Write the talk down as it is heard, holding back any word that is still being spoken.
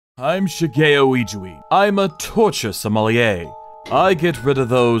I'm Shigeo Ijui. I'm a torture sommelier. I get rid of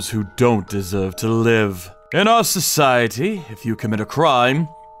those who don't deserve to live. In our society, if you commit a crime,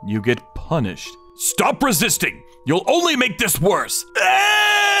 you get punished. Stop resisting! You'll only make this worse!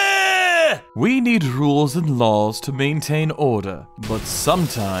 We need rules and laws to maintain order, but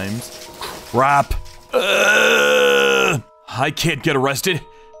sometimes... Crap! I can't get arrested.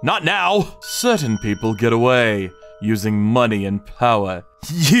 Not now! Certain people get away, using money and power.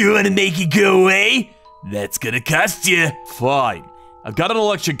 You wanna make it go away? That's gonna cost you. Fine. I've got an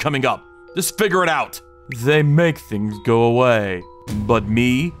election coming up. Just figure it out. They make things go away. But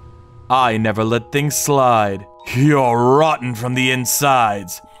me, I never let things slide. You're rotten from the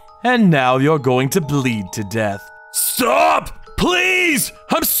insides. And now you're going to bleed to death. Stop! Please!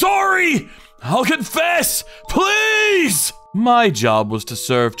 I'm sorry! I'll confess! Please! My job was to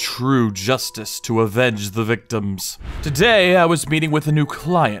serve true justice to avenge the victims. Today, I was meeting with a new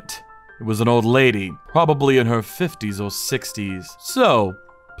client. It was an old lady, probably in her 50s or 60s. So,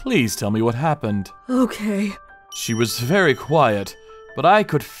 please tell me what happened. Okay. She was very quiet, but I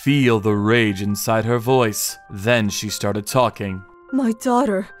could feel the rage inside her voice. Then she started talking. My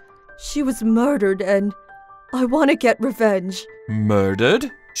daughter, she was murdered and I want to get revenge. Murdered?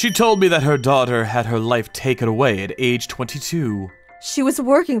 She told me that her daughter had her life taken away at age 22. She was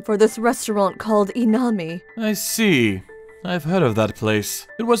working for this restaurant called Inami. I see. I've heard of that place.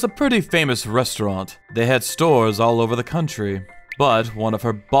 It was a pretty famous restaurant. They had stores all over the country. But one of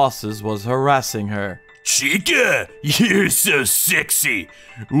her bosses was harassing her. Chica, you're so sexy.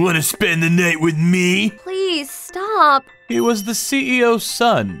 Wanna spend the night with me? Please, stop. He was the CEO's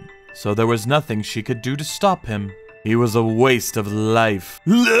son, so there was nothing she could do to stop him. He was a waste of life.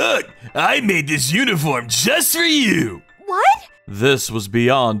 Look, I made this uniform just for you. What? This was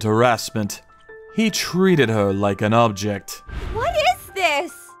beyond harassment. He treated her like an object. What is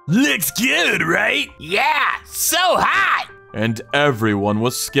this? Looks good, right? Yeah, so hot. And everyone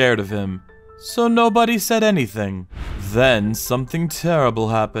was scared of him, so nobody said anything. Then something terrible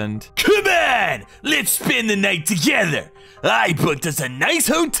happened. Come on, let's spend the night together. I booked us a nice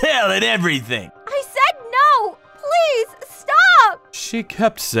hotel and everything. I said no. Please, stop! She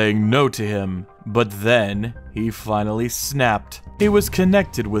kept saying no to him, but then he finally snapped. He was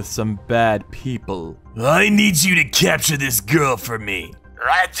connected with some bad people. I need you to capture this girl for me.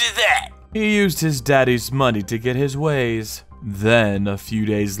 Roger that. He used his daddy's money to get his ways. Then, a few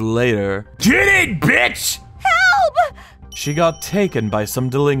days later... Get in, bitch! Help! She got taken by some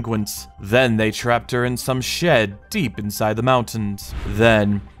delinquents. Then they trapped her in some shed deep inside the mountains.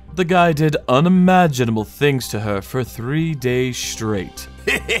 Then... the guy did unimaginable things to her for 3 days straight.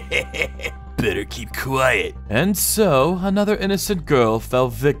 Better keep quiet. And so, another innocent girl fell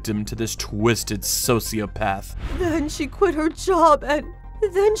victim to this twisted sociopath. Then she quit her job and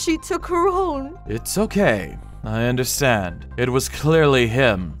then she took her own. It's okay. I understand. It was clearly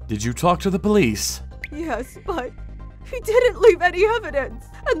him. Did you talk to the police? Yes, but he didn't leave any evidence.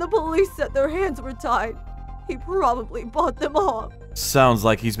 And the police said their hands were tied. He probably bought them off. Sounds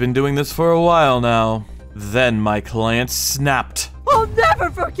like he's been doing this for a while now. Then my client snapped. I'll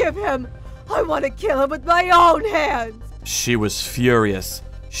never forgive him! I want to kill him with my own hands! She was furious.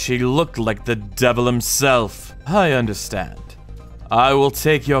 She looked like the devil himself. I understand. I will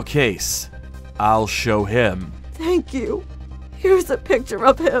take your case. I'll show him. Thank you. Here's a picture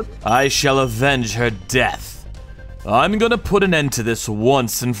of him. I shall avenge her death. I'm gonna put an end to this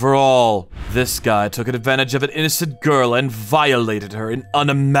once and for all. This guy took advantage of an innocent girl and violated her in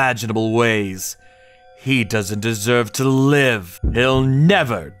unimaginable ways. He doesn't deserve to live. He'll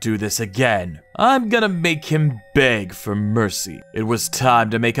never do this again. I'm gonna make him beg for mercy. It was time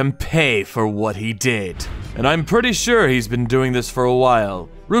to make him pay for what he did. And I'm pretty sure he's been doing this for a while.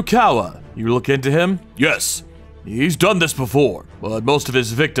 Rukawa, you look into him? Yes, he's done this before, but most of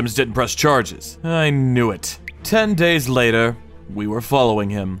his victims didn't press charges. I knew it. 10 days later, we were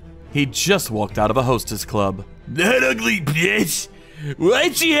following him. He just walked out of a hostess club. That ugly bitch!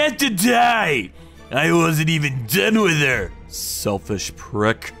 Why'd she have to die? I wasn't even done with her. Selfish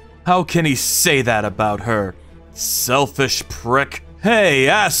prick. How can he say that about her? Selfish prick. Hey,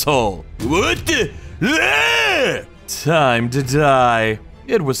 asshole! What the? Ah! Time to die.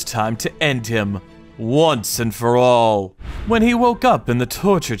 It was time to end him, once and for all. When he woke up in the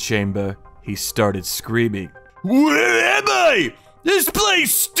torture chamber, he started screaming. Where am I? This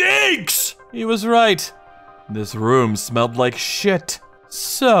place stinks! He was right. This room smelled like shit.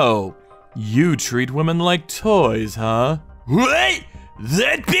 So, you treat women like toys, huh? What?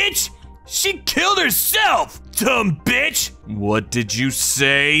 That bitch? She killed herself, dumb bitch! What did you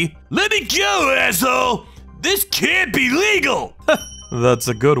say? Let me go, asshole! This can't be legal! That's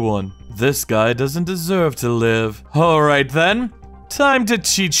a good one. This guy doesn't deserve to live. Alright then, time to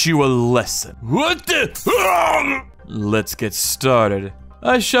teach you a lesson. What the? Let's get started.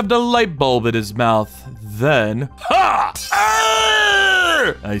 I shoved a light bulb in his mouth, then... Ha!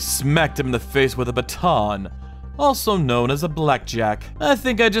 I smacked him in the face with a baton, also known as a blackjack. I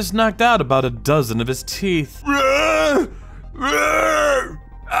think I just knocked out about a dozen of his teeth. Ouch!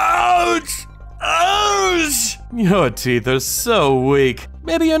 Ouch! Your teeth are so weak.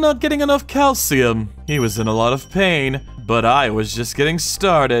 Maybe you're not getting enough calcium. He was in a lot of pain, but I was just getting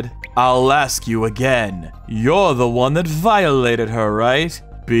started. I'll ask you again. You're the one that violated her, right?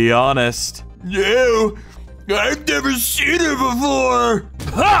 Be honest. No, I've never seen her before.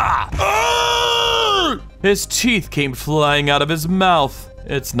 Ha! Ah! His teeth came flying out of his mouth.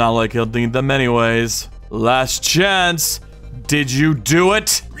 It's not like he'll need them anyways. Last chance. Did you do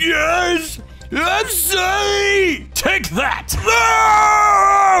it? Yes! I'm sorry! Take that!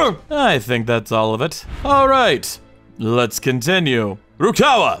 Ah! I think that's all of it. Alright, let's continue.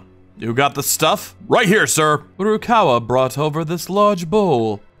 Rukawa, you got the stuff? Right here, sir. Rukawa brought over this large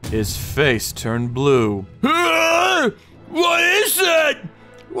bowl. His face turned blue. Ah! What is that?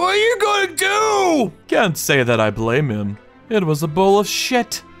 What are you gonna do? Can't say that I blame him. It was a bowl of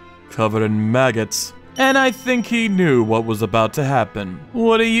shit, covered in maggots. And I think he knew what was about to happen.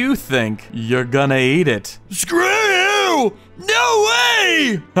 What do you think? You're gonna eat it. Screw you! No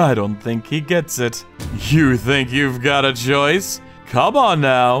way! I don't think he gets it. You think you've got a choice? Come on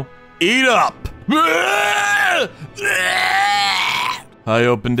now. Eat up! Ah! I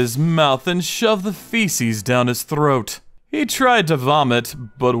opened his mouth and shoved the feces down his throat. He tried to vomit,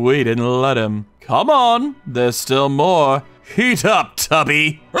 but we didn't let him. Come on, there's still more. Heat up,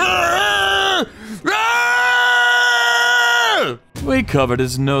 Tubby! Ah! Ah! We covered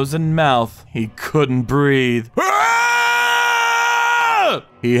his nose and mouth. He couldn't breathe. Ah!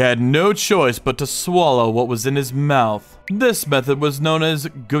 He had no choice but to swallow what was in his mouth. This method was known as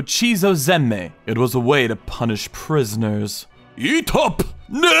Gochiso-zeme. It was a way to punish prisoners. Eat up!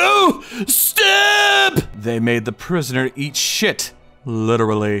 No! Stop! They made the prisoner eat shit.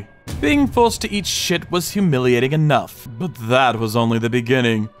 Literally. Being forced to eat shit was humiliating enough, but that was only the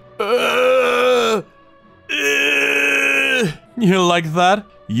beginning. You like that?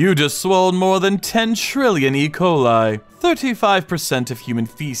 You just swallowed more than 10 trillion E. coli. 35% of human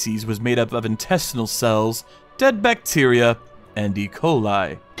feces was made up of intestinal cells, dead bacteria, and E.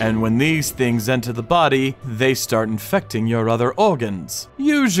 coli. And when these things enter the body, they start infecting your other organs.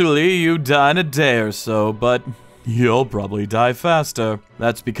 Usually you die in a day or so, but you'll probably die faster.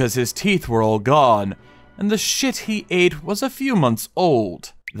 That's because his teeth were all gone, and the shit he ate was a few months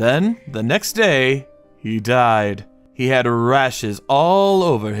old. Then, the next day, he died. He had rashes all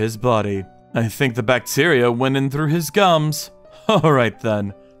over his body. I think the bacteria went in through his gums. Alright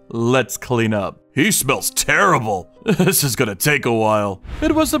then, let's clean up. He smells terrible. This is gonna take a while.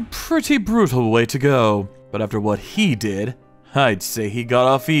 It was a pretty brutal way to go, but after what he did, I'd say he got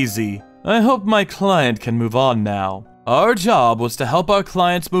off easy. I hope my client can move on now. Our job was to help our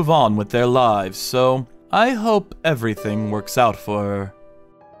clients move on with their lives, so I hope everything works out for her.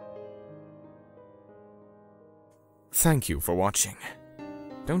 Thank you for watching.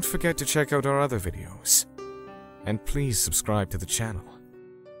 Don't forget to check out our other videos. And please subscribe to the channel.